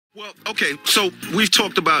Well, okay, so we've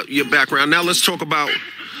talked about your background. Now let's switch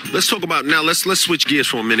gears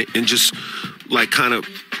for a minute and just like kind of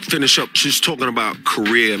finish up just talking about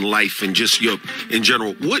career and life and just in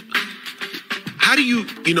general. How do you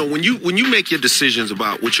when you make your decisions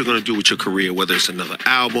about what you're going to do with your career, whether it's another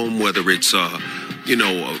album, whether it's a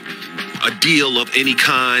deal of any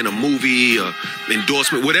kind, a movie,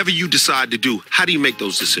 endorsement, whatever you decide to do, how do you make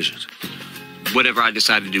those decisions? Whatever I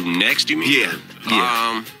decide to do next, you mean?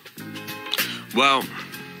 Yeah. Well,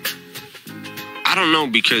 I don't know,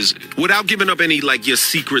 because without giving up any like your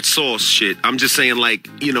secret sauce shit, I'm just saying like,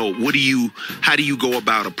 how do you go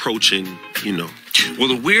about approaching, Well,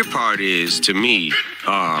 the weird part is, to me,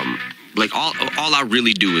 like all I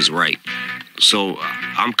really do is write. So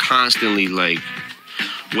I'm constantly like,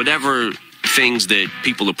 whatever things that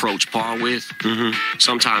people approach Paul with,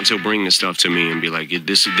 sometimes he'll bring this stuff to me and be like,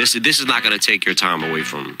 this is not going to take your time away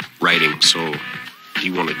from writing. So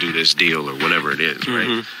you want to do this deal or whatever it is,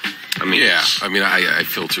 right? I mean, yeah. I mean, I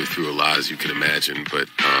filter through a lot, as you can imagine, but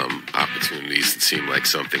opportunities that seem like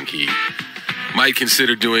something he might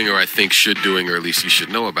consider doing, or I think should doing, or at least he should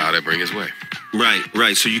know about, I bring his way.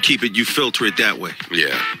 Right. So you filter it that way.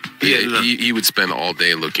 Yeah. He would spend all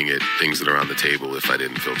day looking at things that are on the table if I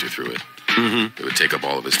didn't filter through it. It would take up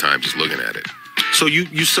all of his time just looking at it. So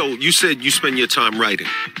you said you spend your time writing.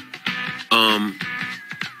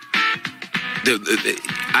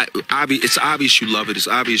 It's obvious you love it. It's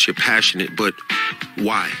obvious you're passionate. But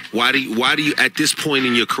why? Why do you at this point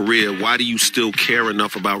in your career? Why do you still care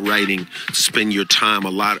enough about writing to spend your time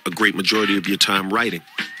a great majority of your time writing?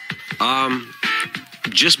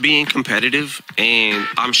 Just being competitive, and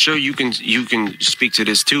I'm sure you can speak to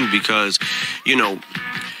this too, because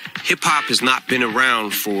hip hop has not been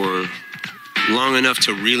around for long enough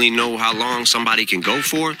to really know how long somebody can go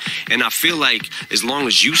for. And I feel like as long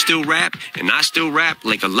as you still rap and I still rap,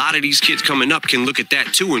 like a lot of these kids coming up can look at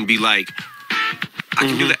that too and be like, I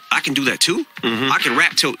can do that. I can do that too. I can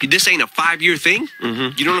rap till this ain't a 5-year thing.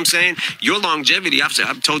 You know what I'm saying? Your longevity,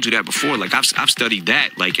 I've told you that before. Like I've studied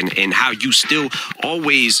that, like, and how you still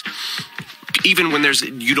always, even when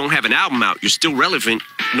you don't have an album out, you're still relevant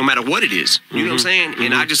no matter what it is. You know what I'm saying?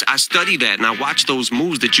 And I study that, and I watch those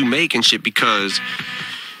moves that you make and shit, because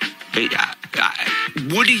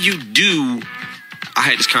what do you do? I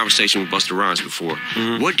had this conversation with Busta Rhymes before.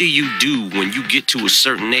 What do you do when you get to a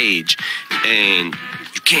certain age and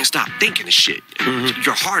you can't stop thinking of shit?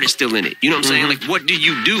 Your heart is still in it. You know what I'm saying? Like, what do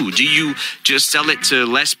you do? Do you just sell it to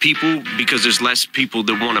less people because there's less people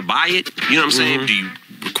that want to buy it? You know what I'm saying? Do you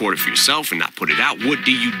record it for yourself and not put it out? What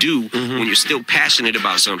do you do when you're still passionate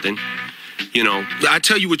about something? I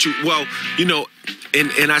tell you what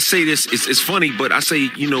and I say this, it's funny, but I say,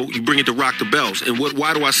 you bring it to Rock the Bells. And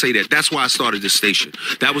why do I say that? That's why I started this station.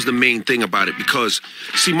 That was the main thing about it, because,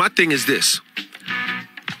 see, my thing is this.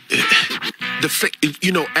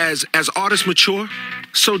 As artists mature,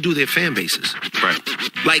 so do their fan bases. Right.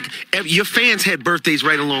 Like, your fans had birthdays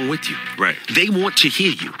right along with you. Right. They want to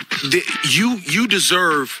hear you. You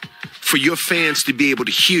deserve for your fans to be able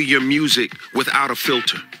to hear your music without a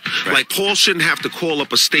filter. Right. Like, Paul shouldn't have to call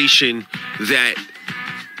up a station that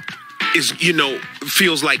is,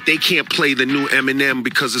 feels like they can't play the new Eminem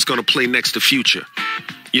because it's going to play next to Future.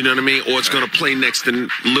 You know what I mean? Or it's going to play next to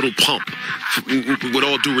Little Pump, with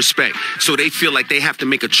all due respect. So they feel like they have to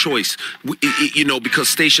make a choice, because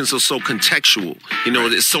stations are so contextual.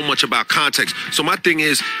 There's so much about context. So my thing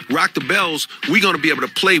is, Rock the Bells, we're going to be able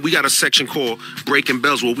to play. We got a section called Breaking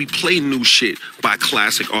Bells where we play new shit by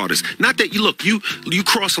classic artists. Not that you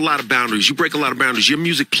cross a lot of boundaries. You break a lot of boundaries. Your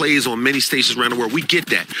music plays on many stations around the world. We get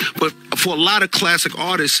that. But for a lot of classic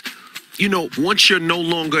artists, once you're no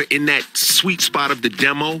longer in that sweet spot of the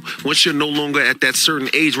demo, once you're no longer at that certain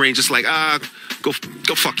age range, it's like, go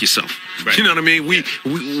fuck yourself. Right. You know what I mean? We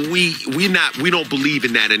don't believe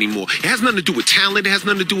in that anymore. It has nothing to do with talent. It has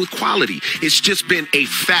nothing to do with quality. It's just been a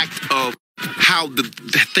fact of how the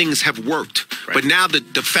things have worked. Right. But now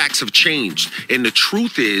the facts have changed. And the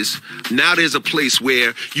truth is, now there's a place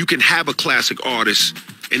where you can have a classic artist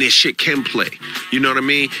and this shit can play. You know what I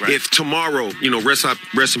mean? Right. If tomorrow,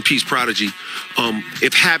 rest in peace, Prodigy,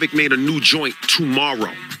 if Havoc made a new joint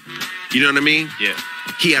tomorrow, you know what I mean? Yeah.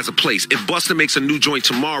 He has a place. If Busta makes a new joint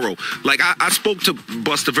tomorrow, like I spoke to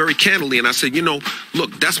Busta very candidly, and I said,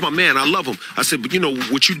 look, that's my man. I love him. I said, but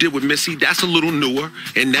what you did with Missy, that's a little newer,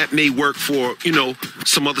 and that may work for,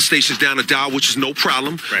 some other stations down the dial, which is no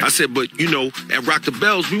problem. Right. I said, but, at Rock the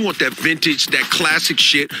Bells, we want that vintage, that classic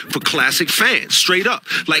shit for classic fans, straight up.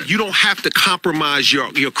 Like, you don't have to compromise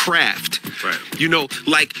your craft. Right.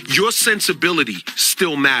 Like, your sensibility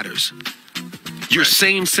still matters. Your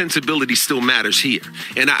same sensibility still matters here.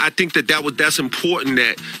 And I think that's important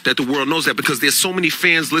that the world knows that, because there's so many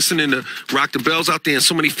fans listening to Rock the Bells out there, and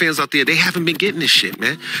so many fans out there, they haven't been getting this shit,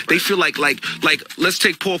 man. They feel like let's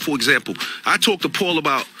take Paul, for example. I talked to Paul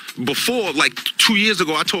about, before, like 2 years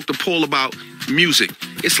ago, I talked to Paul about music.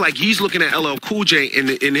 It's like he's looking at LL Cool J, and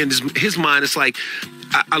in his mind, it's like,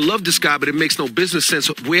 I love this guy, but it makes no business sense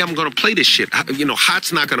where I'm going to play this shit. You know,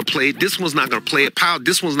 Hot's not going to play it. This one's not going to play it. Pow,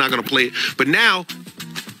 this one's not going to play it. But now,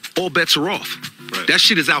 all bets are off. Right. That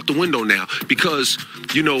shit is out the window now, because,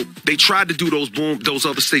 you know, they tried to do those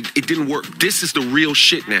other states. It didn't work. This is the real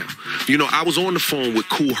shit now. You know, I was on the phone with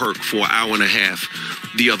Kool Herc for an hour and a half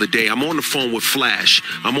the other day. I'm on the phone with Flash.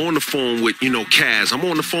 I'm on the phone with, you know, Kaz. I'm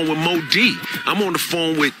on the phone with Mo D. I'm on the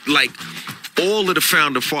phone with, like, all of the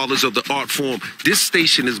founder fathers of the art form. This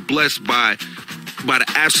station is blessed by the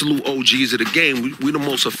absolute OGs of the game. We're the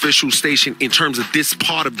most official station in terms of this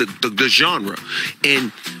part of the genre.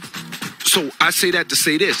 And so I say that to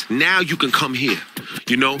say this. Now you can come here.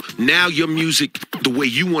 You know, now your music, the way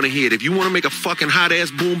you want to hear it. If you want to make a fucking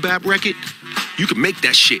hot-ass boom bap record, you can make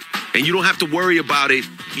that shit. And you don't have to worry about it,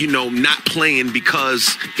 you know, not playing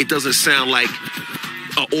because it doesn't sound like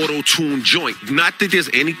an auto-tune joint. Not that there's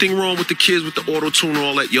anything wrong with the kids with the auto-tune and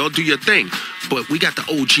all that. Y'all do your thing. But we got the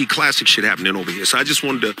OG classic shit happening over here. So I just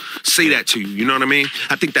wanted to say that to you. You know what I mean?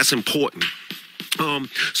 I think that's important.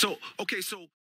 So